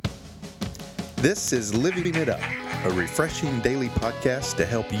This is Living It Up, a refreshing daily podcast to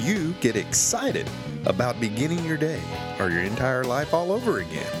help you get excited about beginning your day or your entire life all over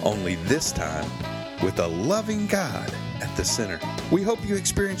again, only this time with a loving God at the center. We hope you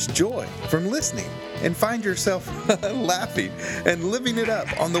experience joy from listening and find yourself laughing and living it up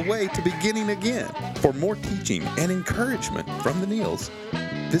on the way to beginning again. For more teaching and encouragement from the Neils,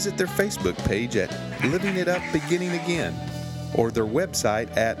 visit their Facebook page at Living It Up Beginning Again or their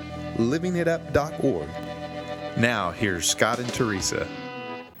website at livingitup.org. Now, here's Scott and Teresa.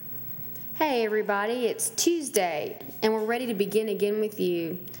 Hey everybody, it's Tuesday and we're ready to begin again with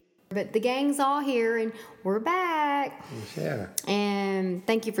you. But the gang's all here and we're back. Yeah. And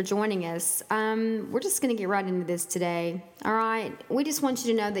thank you for joining us. We're just going to get right into this today. All right. We just want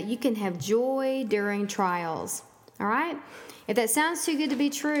you to know that you can have joy during trials. All right. If that sounds too good to be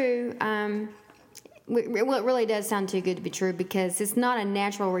true, well, it really does sound too good to be true because it's not a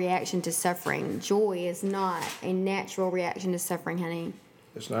natural reaction to suffering. Joy is not a natural reaction to suffering, honey.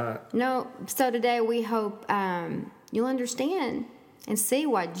 It's not. No. So today we hope you'll understand and see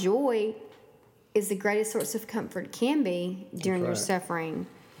why joy is the greatest source of comfort it can be during your suffering.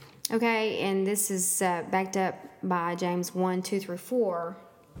 Okay, and this is backed up by James 1:2-4.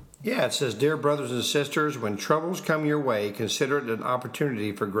 Yeah, it says, "Dear brothers and sisters, when troubles come your way, consider it an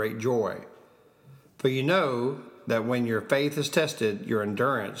opportunity for great joy. For you know that when your faith is tested, your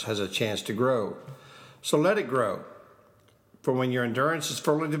endurance has a chance to grow. So let it grow. For when your endurance is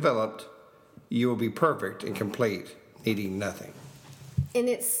fully developed, you will be perfect and complete, needing nothing." And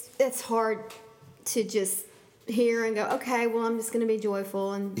it's hard to just hear and go, okay, well, I'm just going to be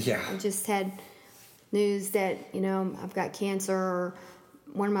joyful. And I just had news that, I've got cancer, or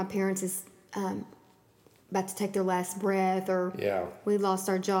one of my parents is about to take their last breath, or we lost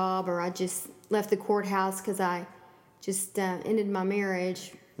our job, or I just left the courthouse because I just ended my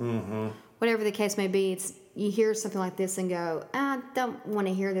marriage. Mm-hmm. Whatever the case may be, you hear something like this and go, I don't want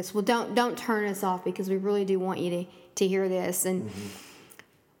to hear this. Well, don't turn us off because we really do want you to hear this. And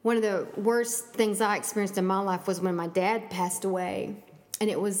one of the worst things I experienced in my life was when my dad passed away, and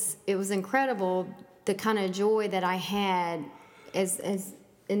it was incredible the kind of joy that I had as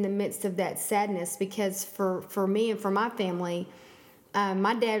in the midst of that sadness, because for me and for my family,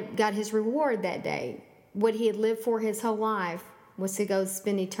 my dad got his reward that day. What he had lived for his whole life was to go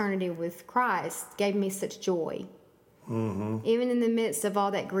spend eternity with Christ. Gave me such joy. Mm-hmm. Even in the midst of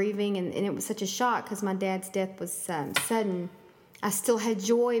all that grieving, and it was such a shock because my dad's death was sudden, I still had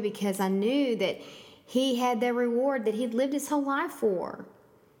joy because I knew that he had that reward that he'd lived his whole life for.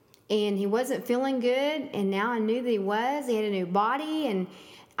 And he wasn't feeling good, and now I knew that he was. He had a new body, and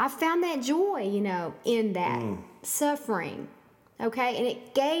I found that joy, in that suffering. Okay? And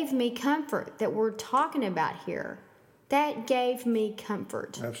it gave me comfort that we're talking about here. That gave me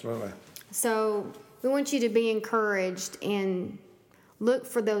comfort. Absolutely. So we want you to be encouraged and look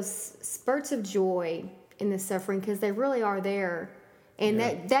for those spurts of joy in the suffering, because they really are there. And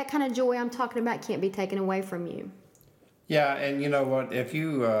that kind of joy I'm talking about can't be taken away from you. Yeah, and you know what? If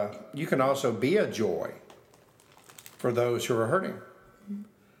you can also be a joy for those who are hurting.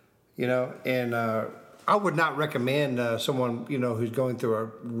 And I would not recommend someone, who's going through a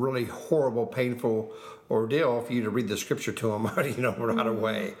really horrible, painful ordeal for you to read the scripture to them, right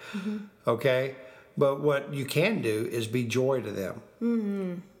away. Mm-hmm. Okay? But what you can do is be joy to them.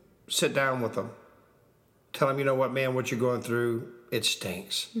 Mm-hmm. Sit down with them. Tell them, you know what, man, what you're going through, it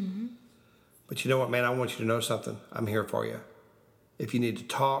stinks. Mm-hmm. But you know what, man, I want you to know something. I'm here for you. If you need to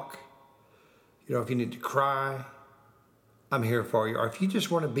talk, if you need to cry, I'm here for you. Or if you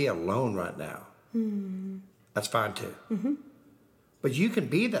just want to be alone right now, that's fine too. Mm-hmm. But you can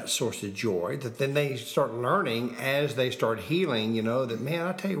be that source of joy that then they start learning as they start healing, that, man,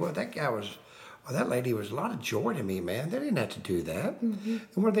 I tell you what, that lady was a lot of joy to me, man. They didn't have to do that. Mm-hmm.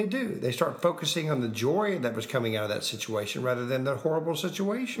 And what do? They start focusing on the joy that was coming out of that situation rather than the horrible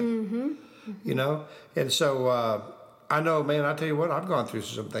situation. Mm-hmm. Mm-hmm. And so I know, man, I tell you what, I've gone through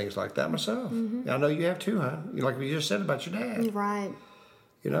some things like that myself. Mm-hmm. I know you have too, huh? Like we just said about your dad. Right.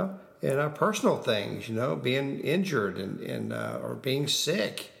 And personal things, being injured and or being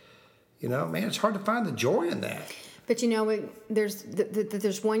sick. Man, it's hard to find the joy in that. But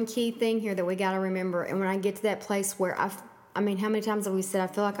there's one key thing here that we got to remember. And when I get to that place where how many times have we said I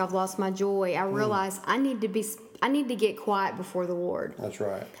feel like I've lost my joy? I realize I need to get quiet before the Lord. That's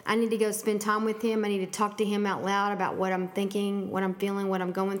right. I need to go spend time with Him. I need to talk to Him out loud about what I'm thinking, what I'm feeling, what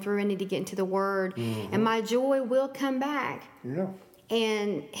I'm going through. I need to get into the Word, and my joy will come back. Yeah.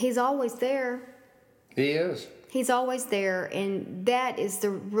 And He's always there. He is. He's always there, and that is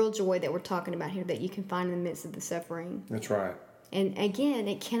the real joy that we're talking about here that you can find in the midst of the suffering. That's right. And again,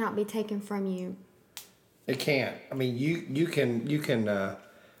 it cannot be taken from you. It can't. I mean, you can.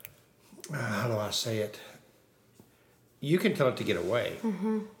 How do I say it? You can tell it to get away,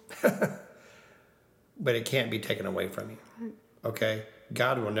 but it can't be taken away from you. Okay,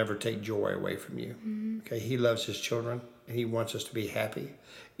 God will never take joy away from you. Okay, He loves His children and He wants us to be happy,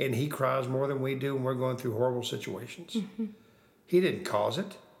 and He cries more than we do when we're going through horrible situations. He didn't cause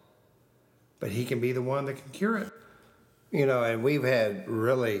it, but He can be the one that can cure it. You know, and we've had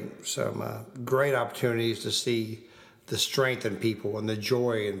really some great opportunities to see the strength in people and the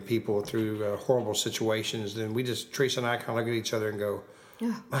joy in people through horrible situations. And we just, Teresa and I, kind of look at each other and go,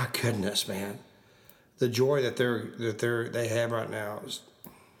 "My goodness, man, the joy that they have right now is."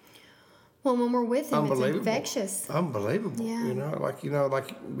 Well, when we're with Him, it's infectious. Unbelievable. Yeah. You know,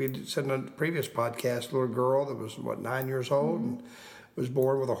 like we said in a previous podcast, a little girl that was 9 years old and was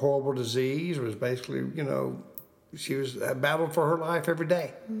born with a horrible disease. Was basically, you know. She was battled for her life every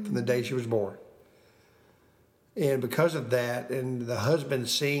day from the day she was born. And because of that, and the husband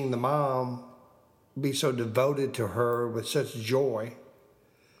seeing the mom be so devoted to her with such joy,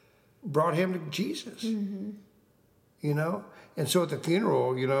 brought him to Jesus. You know? And so at the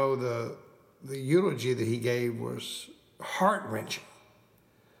funeral, you know, the eulogy that he gave was heart-wrenching.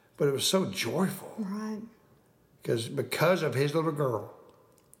 But it was so joyful. Right. Because of his little girl,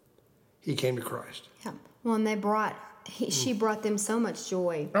 he came to Christ. Yeah. Well, and she brought them so much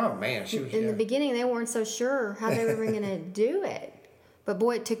joy. Oh, man. She was, in the beginning, they weren't so sure how they were going to do it. But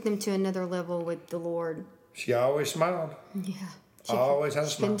boy, it took them to another level with the Lord. She always smiled. Yeah. Always had a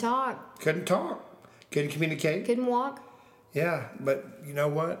smile. Couldn't talk. Couldn't communicate. Couldn't walk. Yeah, but you know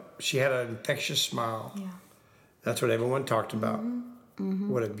what? She had an infectious smile. Yeah. That's what everyone talked about.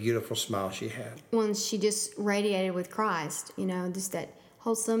 What a beautiful smile she had. Well, she just radiated with Christ, you know, just that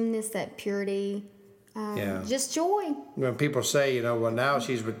wholesomeness, that purity. Just joy. When people say, you know, well, now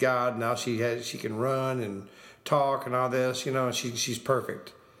she's with God, now she can run and talk and all this, you know, and she's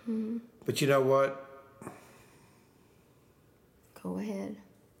perfect. But you know what? Go ahead.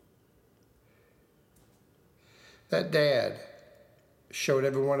 That dad showed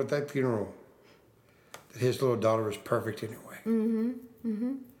everyone at that funeral that his little daughter was perfect anyway.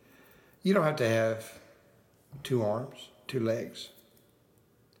 You don't have to have 2 arms, 2 legs,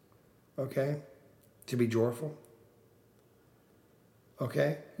 okay, to be joyful.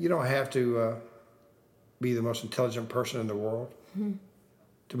 Okay? You don't have to be the most intelligent person in the world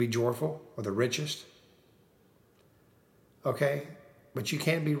to be joyful or the richest. Okay? But you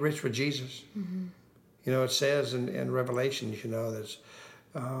can be rich with Jesus. You know, it says in Revelations, you know, that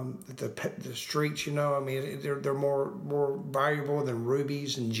the streets, you know, I mean, they're more valuable than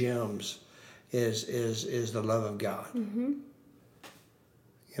rubies and gems is the love of God. You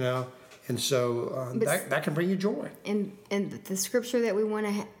know? And so that can bring you joy. And the scripture that we want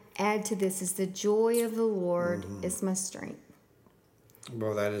to add to this is the joy of the Lord is my strength.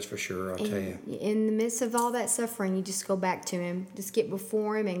 Well, that is for sure, I'll tell you. In the midst of all that suffering, you just go back to Him. Just get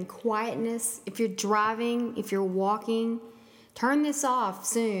before Him in quietness. If you're driving, if you're walking, turn this off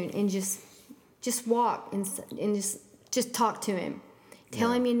soon and just walk and just talk to Him.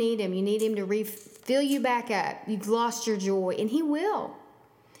 Tell Him you need Him. You need Him to refill you back up. You've lost your joy, and He will.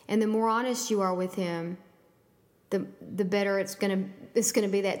 And the more honest you are with Him, the better it's gonna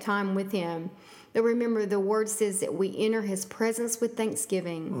be that time with Him. But remember, the Word says that we enter His presence with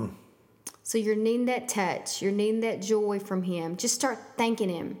thanksgiving. So you're needing that touch. You're needing that joy from Him. Just start thanking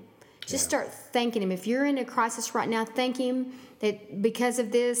Him. Just start thanking Him. If you're in a crisis right now, thank Him that because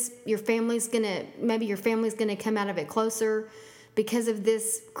of this, maybe your family's gonna come out of it closer. Because of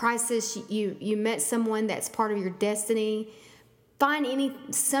this crisis, you met someone that's part of your destiny. Find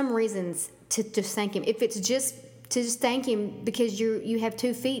some reasons to just thank Him. If it's just to just thank Him because you have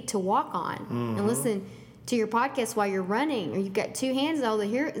 2 feet to walk on and listen to your podcast while you're running, or you've got 2 hands on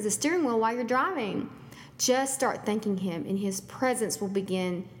the steering wheel while you're driving. Just start thanking Him, and His presence will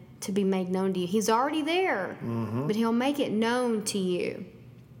begin to be made known to you. He's already there, but He'll make it known to you.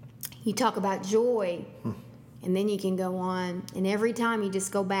 You talk about joy, and then you can go on, and every time you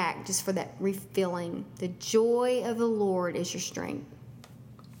just go back just for that refilling. The joy of the Lord is your strength.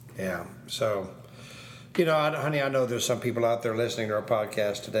 Yeah, so... You know, honey, I know there's some people out there listening to our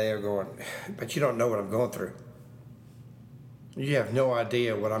podcast today are going, but you don't know what I'm going through. You have no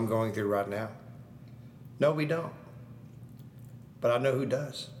idea what I'm going through right now. No, we don't. But I know who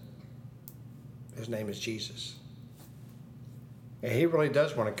does. His name is Jesus. And He really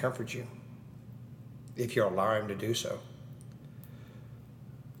does want to comfort you if you allow Him to do so.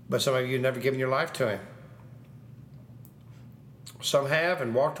 But some of you have never given your life to Him. Some have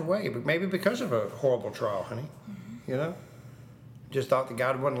and walked away, but maybe because of a horrible trial, honey. You know? just thought that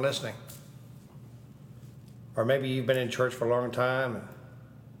God wasn't listening. Or maybe you've been in church for a long time and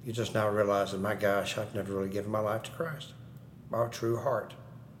you just now realize that, my gosh, I've never really given my life to Christ, my true heart.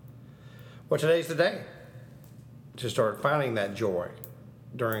 Well, today's the day to start finding that joy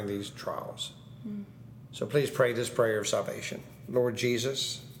during these trials. So please pray this prayer of salvation. Lord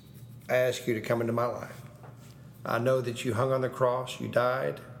Jesus, I ask you to come into my life. I know that you hung on the cross, you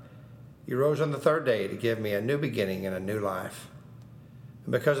died, you rose on the third day to give me a new beginning and a new life.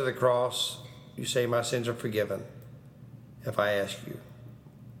 And because of the cross, you say my sins are forgiven if I ask you.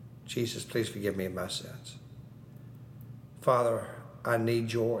 Jesus, please forgive me of my sins. Father, I need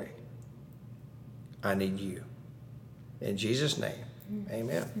joy. I need you. In Jesus' name,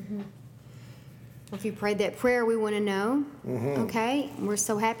 amen. If you prayed that prayer, we want to know. Okay? We're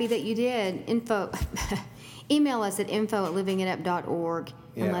so happy that you did. Email us at info@livingitup.org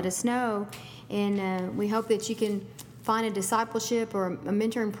and let us know. And we hope that you can find a discipleship or a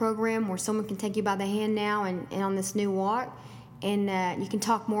mentoring program where someone can take you by the hand now and on this new walk. And you can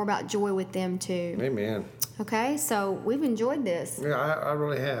talk more about joy with them too. Amen. Okay? So we've enjoyed this. Yeah, I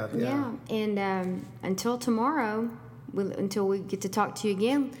really have. Yeah. And until tomorrow, until we get to talk to you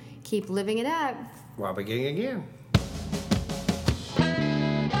again, keep living it up. While beginning again.